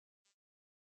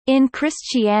In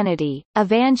Christianity,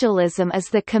 evangelism is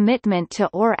the commitment to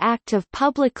or act of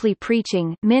publicly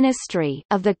preaching ministry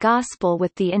of the gospel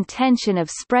with the intention of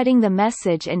spreading the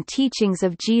message and teachings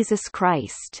of Jesus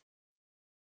Christ.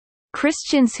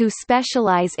 Christians who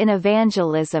specialize in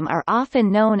evangelism are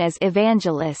often known as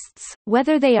evangelists,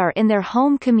 whether they are in their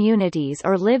home communities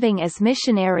or living as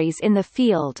missionaries in the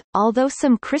field, although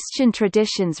some Christian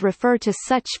traditions refer to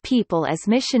such people as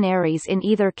missionaries in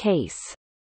either case.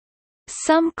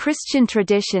 Some Christian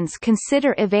traditions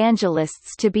consider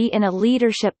evangelists to be in a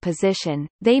leadership position.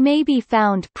 They may be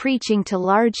found preaching to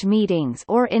large meetings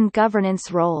or in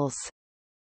governance roles.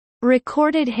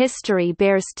 Recorded history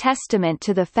bears testament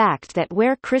to the fact that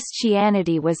where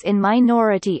Christianity was in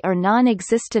minority or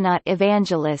non-existent,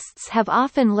 evangelists have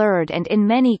often lured and in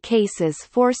many cases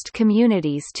forced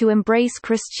communities to embrace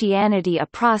Christianity, a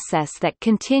process that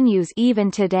continues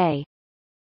even today.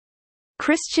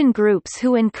 Christian groups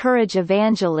who encourage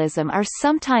evangelism are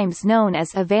sometimes known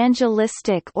as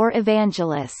evangelistic or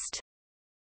evangelist.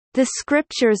 The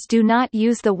scriptures do not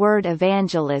use the word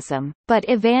evangelism, but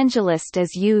evangelist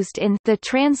is used in the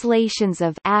translations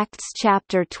of Acts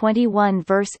chapter 21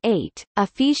 verse 8,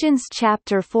 Ephesians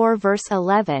chapter 4 verse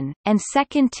 11, and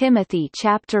 2 Timothy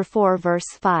chapter 4 verse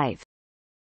 5.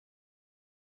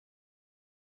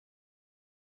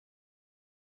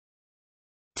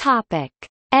 Topic: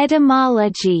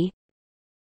 Etymology.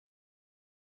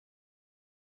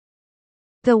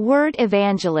 The word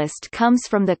evangelist comes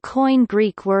from the Koine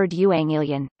Greek word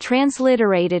euangelion,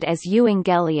 transliterated as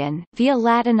euangelion, via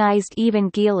Latinized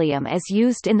evangelium as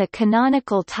used in the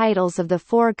canonical titles of the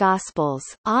four Gospels,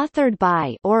 authored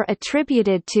by or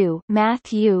attributed to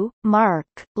Matthew, Mark,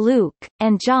 Luke,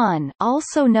 and John,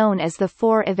 also known as the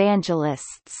four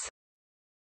evangelists.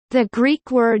 The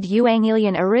Greek word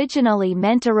euangelion originally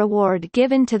meant a reward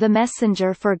given to the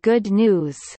messenger for good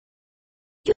news.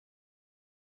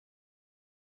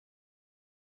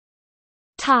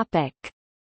 Topic: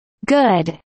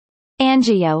 Good.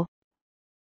 Angio.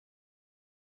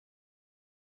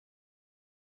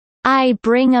 I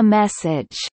bring a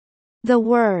message. The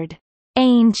word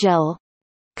angel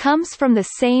comes from the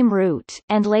same root,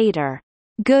 and later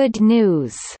good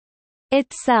news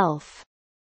itself.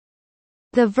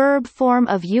 The verb form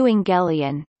of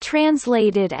euangelion,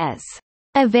 translated as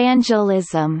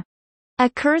evangelism,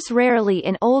 occurs rarely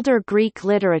in older Greek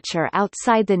literature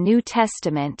outside the New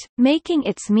Testament, making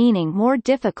its meaning more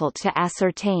difficult to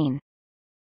ascertain.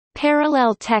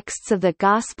 Parallel texts of the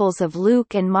Gospels of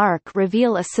Luke and Mark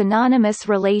reveal a synonymous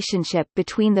relationship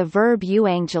between the verb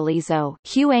euangelizo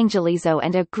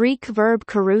and a Greek verb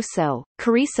kerusso,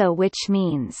 which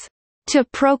means to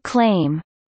proclaim.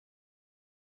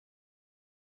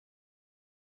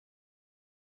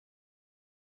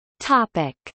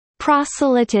 Topic: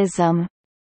 Proselytism.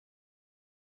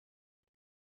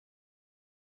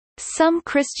 Some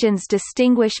Christians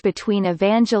distinguish between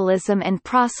evangelism and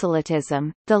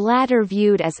proselytism, the latter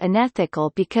viewed as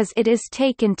unethical because it is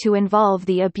taken to involve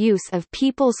the abuse of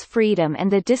people's freedom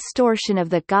and the distortion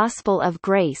of the gospel of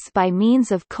grace by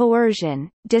means of coercion,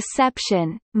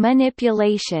 deception,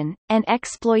 manipulation, and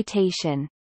exploitation.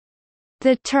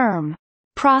 The term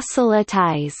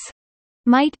proselytize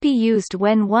might be used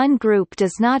when one group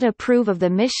does not approve of the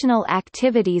missional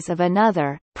activities of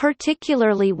another,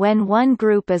 particularly when one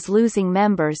group is losing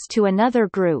members to another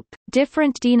group.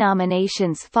 Different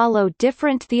denominations follow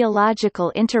different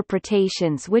theological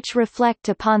interpretations which reflect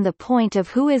upon the point of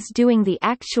who is doing the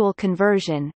actual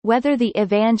conversion, whether the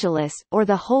evangelist or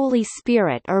the Holy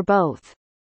Spirit or both.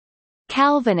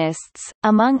 Calvinists,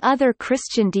 among other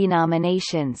Christian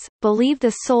denominations, believe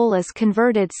the soul is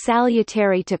converted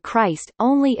salutary to Christ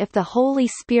only if the Holy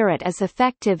Spirit is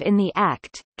effective in the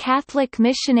act. Catholic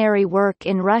missionary work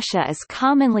in Russia is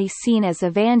commonly seen as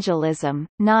evangelism,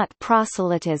 not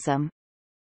proselytism.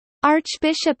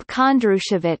 Archbishop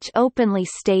Kondrushevich openly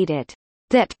stated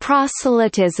that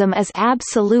proselytism is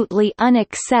absolutely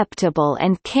unacceptable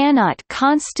and cannot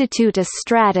constitute a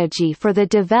strategy for the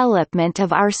development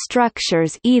of our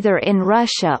structures either in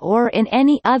Russia or in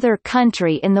any other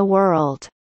country in the world.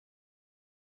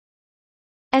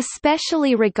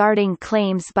 Especially regarding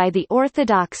claims by the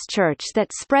Orthodox Church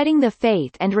that spreading the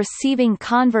faith and receiving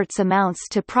converts amounts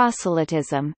to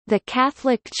proselytism, the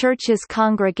Catholic Church's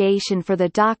Congregation for the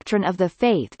Doctrine of the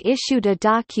Faith issued a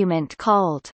document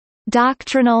called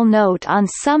Doctrinal Note on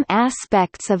Some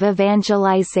Aspects of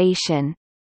Evangelization,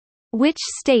 which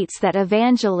states that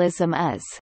evangelism is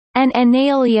an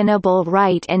inalienable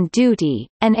right and duty,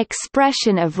 an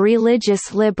expression of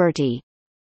religious liberty,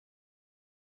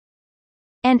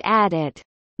 and added,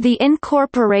 The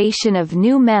incorporation of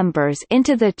new members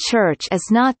into the Church is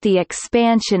not the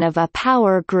expansion of a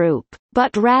power group,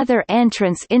 but rather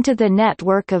entrance into the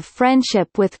network of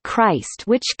friendship with Christ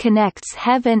which connects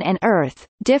heaven and earth,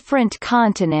 different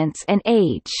continents and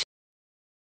age.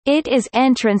 It is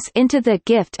entrance into the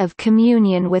gift of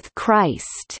communion with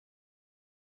Christ.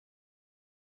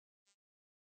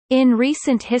 In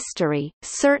recent history,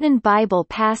 certain Bible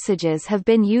passages have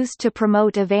been used to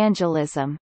promote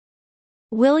evangelism.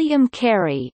 William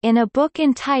Carey, in a book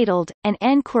entitled, An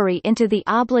Enquiry into the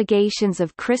Obligations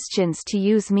of Christians to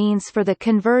Use Means for the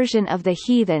Conversion of the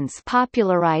Heathens,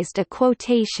 popularized a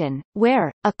quotation,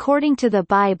 where, according to the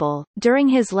Bible, during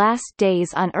his last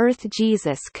days on earth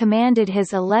Jesus commanded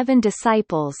his 11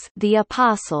 disciples, the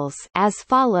apostles, as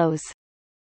follows: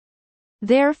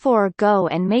 "Therefore go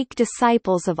and make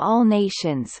disciples of all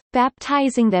nations,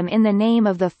 baptizing them in the name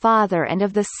of the Father and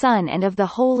of the Son and of the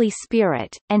Holy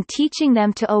Spirit, and teaching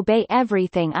them to obey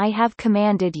everything I have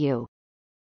commanded you.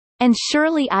 And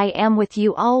surely I am with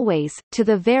you always, to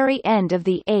the very end of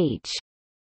the age."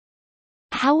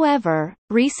 However,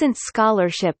 recent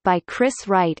scholarship by Chris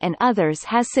Wright and others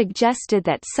has suggested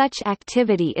that such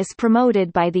activity is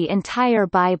promoted by the entire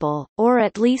Bible, or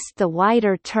at least the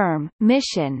wider term,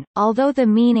 mission, although the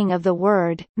meaning of the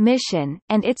word, mission,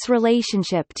 and its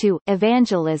relationship to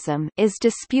evangelism is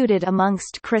disputed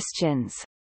amongst Christians.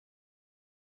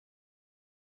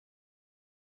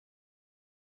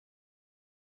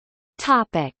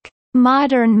 Topic: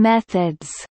 Modern methods.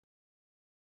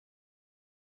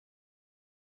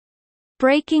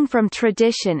 Breaking from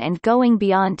tradition and going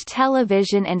beyond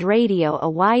television and radio, a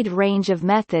wide range of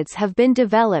methods have been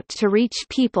developed to reach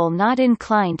people not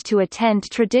inclined to attend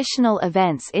traditional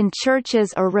events in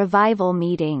churches or revival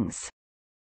meetings.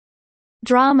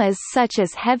 Dramas such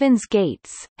as Heaven's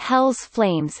Gates, Hell's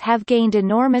Flames have gained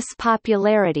enormous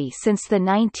popularity since the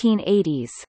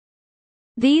 1980s.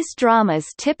 These dramas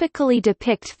typically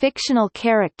depict fictional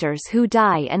characters who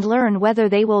die and learn whether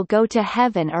they will go to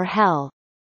heaven or hell.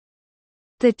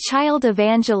 The child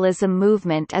evangelism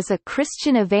movement is a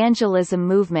Christian evangelism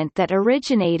movement that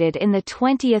originated in the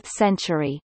 20th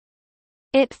century.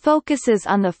 It focuses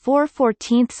on the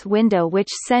 4/14 window, which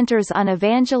centers on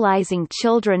evangelizing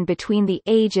children between the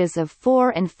ages of 4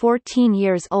 and 14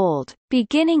 years old.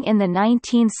 Beginning in the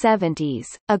 1970s,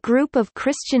 a group of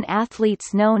Christian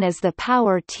athletes known as the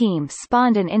Power Team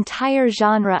spawned an entire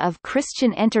genre of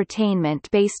Christian entertainment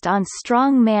based on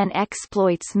strongman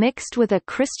exploits mixed with a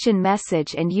Christian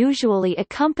message and usually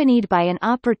accompanied by an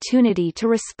opportunity to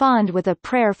respond with a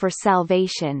prayer for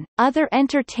salvation. Other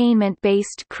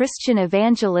entertainment-based Christian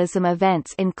evangelism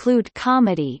events include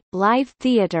comedy, live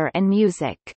theater and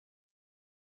music.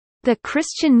 The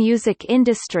Christian music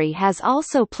industry has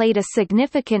also played a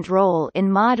significant role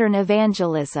in modern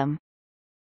evangelism.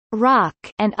 Rock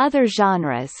and other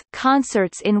genres,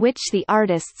 concerts in which the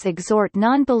artists exhort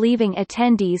non-believing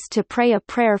attendees to pray a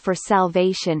prayer for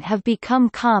salvation have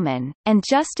become common, and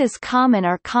just as common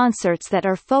are concerts that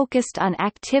are focused on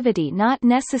activity not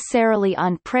necessarily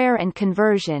on prayer and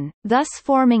conversion, thus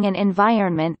forming an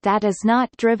environment that is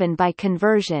not driven by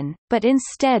conversion, but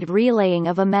instead relaying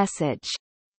of a message.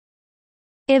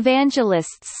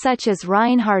 Evangelists such as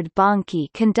Reinhard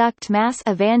Bonnke conduct mass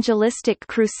evangelistic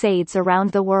crusades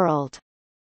around the world.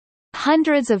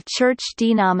 Hundreds of church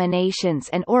denominations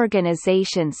and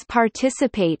organizations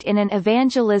participate in an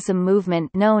evangelism movement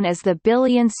known as the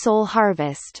Billion Soul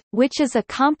Harvest, which is a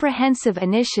comprehensive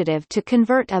initiative to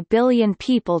convert 1 billion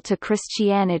people to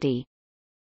Christianity.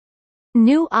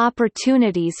 New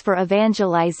opportunities for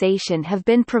evangelization have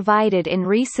been provided in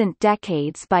recent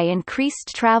decades by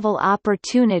increased travel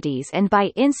opportunities and by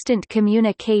instant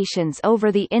communications over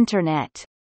the Internet.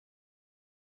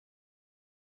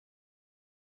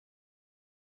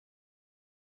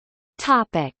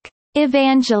 Topic: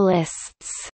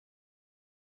 Evangelists.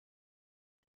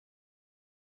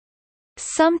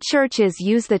 Some churches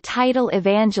use the title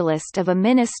evangelist of a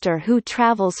minister who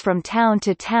travels from town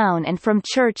to town and from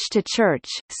church to church,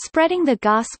 spreading the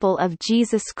gospel of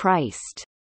Jesus Christ.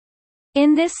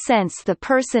 In this sense, the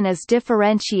person is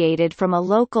differentiated from a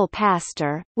local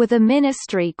pastor, with a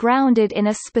ministry grounded in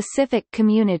a specific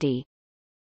community.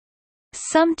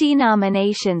 Some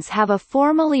denominations have a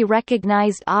formally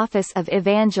recognized office of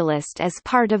evangelist as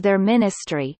part of their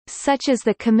ministry, such as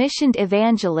the Commissioned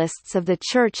Evangelists of the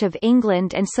Church of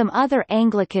England and some other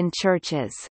Anglican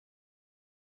churches.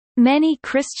 Many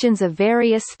Christians of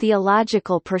various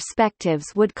theological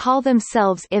perspectives would call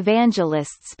themselves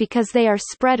evangelists because they are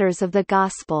spreaders of the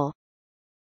gospel.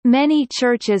 Many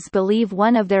churches believe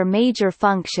one of their major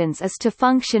functions is to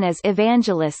function as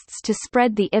evangelists to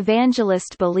spread the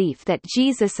evangelist belief that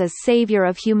Jesus is Savior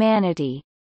of humanity.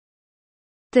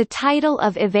 The title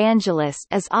of evangelist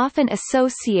is often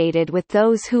associated with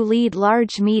those who lead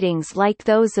large meetings like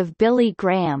those of Billy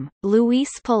Graham,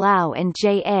 Luis Palau and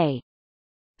J.A.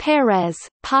 Perez,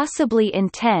 possibly in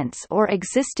tents or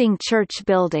existing church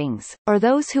buildings, or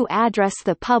those who address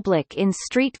the public in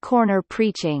street corner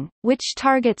preaching, which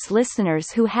targets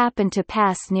listeners who happen to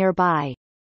pass nearby.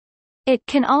 It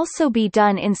can also be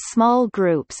done in small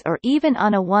groups or even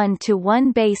on a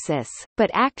one-to-one basis, but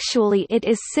actually it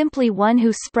is simply one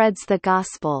who spreads the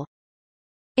gospel.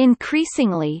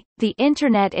 Increasingly, the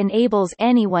Internet enables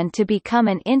anyone to become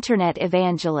an Internet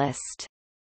evangelist.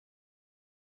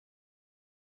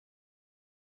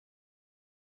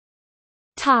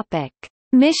 Topic: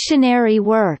 Missionary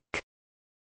work.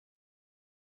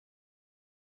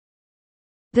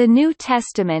 The New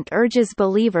Testament urges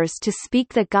believers to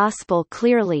speak the gospel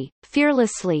clearly,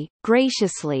 fearlessly,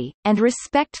 graciously, and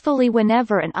respectfully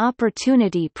whenever an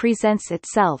opportunity presents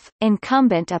itself,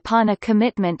 incumbent upon a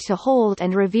commitment to hold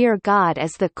and revere God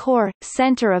as the core,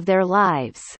 center of their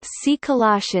lives. See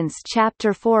Colossians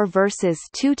chapter 4 verses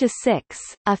 2 to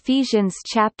 6, Ephesians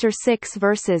chapter 6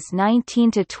 verses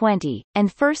 19 to 20, and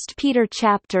 1 Peter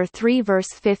chapter 3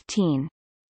 verse 15.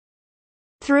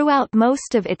 Throughout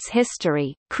most of its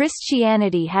history,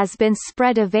 Christianity has been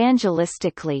spread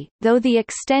evangelistically, though the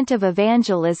extent of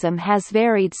evangelism has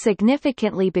varied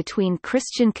significantly between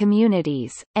Christian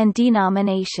communities, and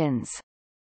denominations.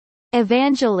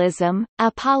 Evangelism,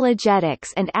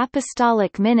 apologetics and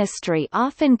apostolic ministry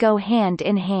often go hand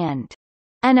in hand.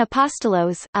 An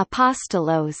apostolos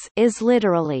is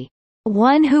literally,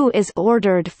 one who is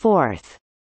ordered forth,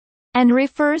 and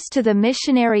refers to the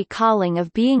missionary calling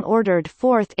of being ordered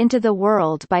forth into the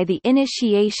world by the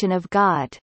initiation of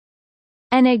God.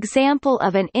 An example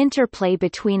of an interplay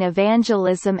between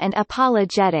evangelism and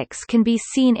apologetics can be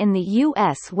seen in the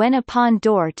U.S. when upon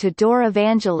door-to-door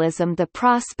evangelism the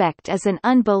prospect is an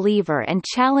unbeliever and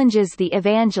challenges the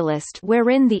evangelist,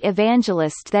 wherein the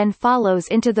evangelist then follows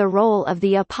into the role of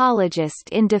the apologist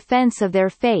in defense of their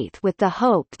faith with the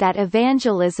hope that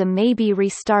evangelism may be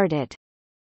restarted.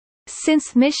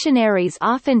 Since missionaries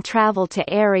often travel to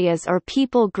areas or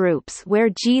people groups where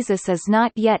Jesus is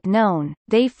not yet known,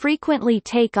 they frequently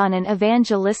take on an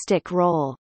evangelistic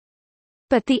role.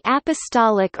 But the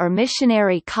apostolic or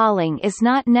missionary calling is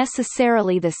not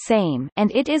necessarily the same, and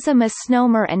it is a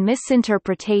misnomer and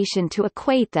misinterpretation to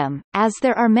equate them, as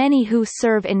there are many who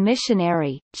serve in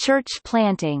missionary, church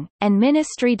planting, and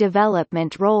ministry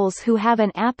development roles who have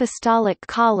an apostolic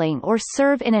calling or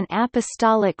serve in an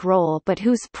apostolic role but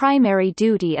whose primary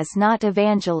duty is not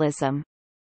evangelism.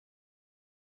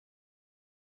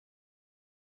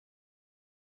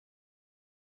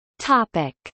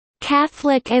 Topic: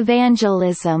 Catholic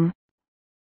Evangelism.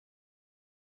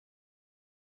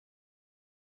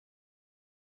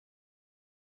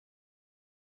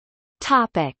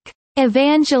 Topic: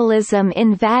 Evangelism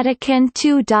in Vatican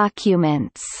II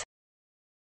documents.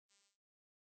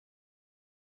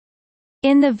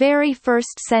 In the very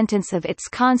first sentence of its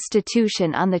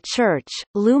constitution on the Church,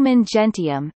 Lumen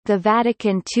Gentium, the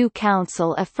Vatican II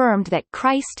Council affirmed that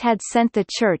Christ had sent the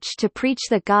Church to preach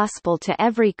the gospel to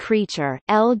every creature.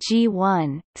 LG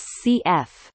 1,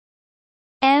 cf.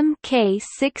 MK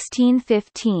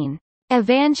 1615.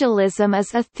 Evangelism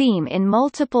is a theme in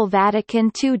multiple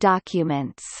Vatican II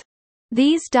documents.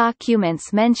 These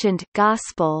documents mentioned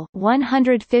gospel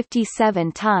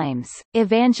 157 times,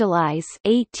 evangelize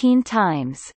 18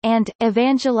 times, and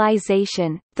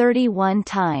evangelization 31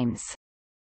 times.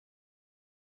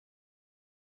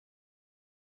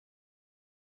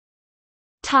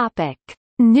 Topic: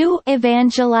 New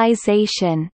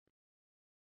evangelization.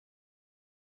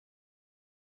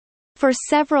 For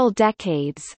several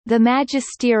decades, the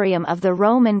magisterium of the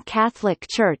Roman Catholic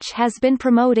Church has been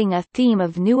promoting a theme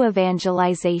of new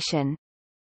evangelization.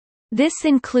 This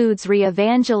includes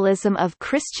re-evangelism of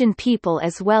Christian people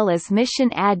as well as mission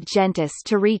ad gentis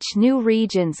to reach new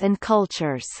regions and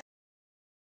cultures.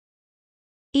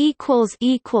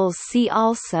 See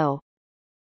also